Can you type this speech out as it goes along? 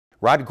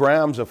Rod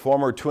Graham's a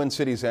former Twin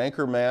Cities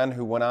anchorman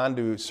who went on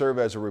to serve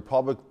as a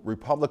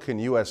Republican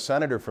U.S.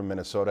 Senator from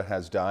Minnesota,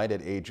 has died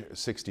at age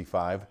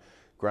 65.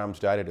 Graham's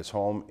died at his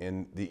home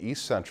in the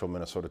east central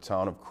Minnesota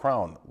town of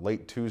Crown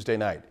late Tuesday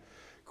night.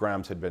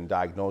 Graham's had been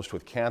diagnosed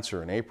with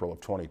cancer in April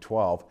of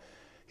 2012.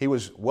 He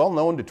was well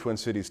known to Twin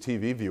Cities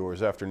TV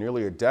viewers after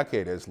nearly a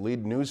decade as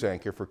lead news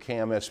anchor for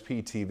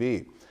KMSP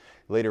TV.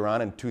 Later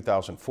on in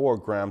 2004,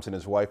 Grahams and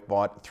his wife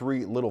bought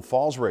 3 Little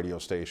Falls radio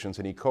stations,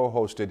 and he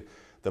co-hosted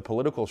the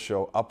political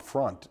show Up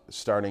Front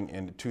starting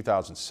in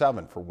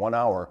 2007 for 1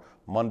 hour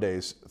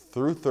Mondays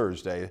through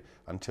Thursday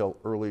until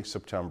early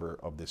September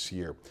of this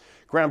year.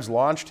 Grahams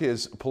launched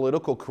his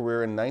political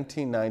career in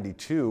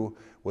 1992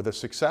 with a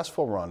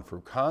successful run for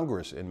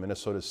Congress in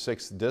Minnesota's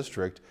 6th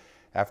District.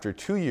 After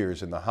 2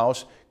 years in the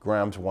House,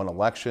 Grahams won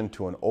election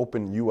to an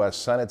open U.S.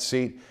 Senate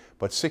seat,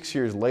 but 6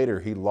 years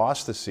later he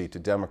lost the seat to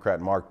Democrat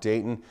Mark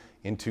Dayton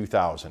in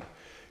 2000.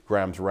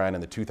 Grahams ran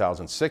in the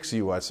 2006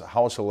 U.S.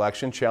 House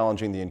election,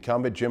 challenging the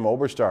incumbent Jim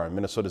Oberstar in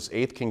Minnesota's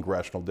 8th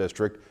Congressional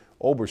District.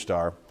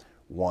 Oberstar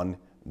won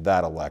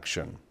that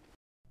election.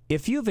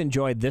 If you've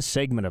enjoyed this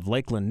segment of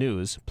Lakeland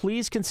News,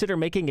 please consider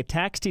making a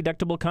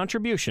tax-deductible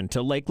contribution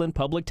to Lakeland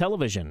Public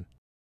Television.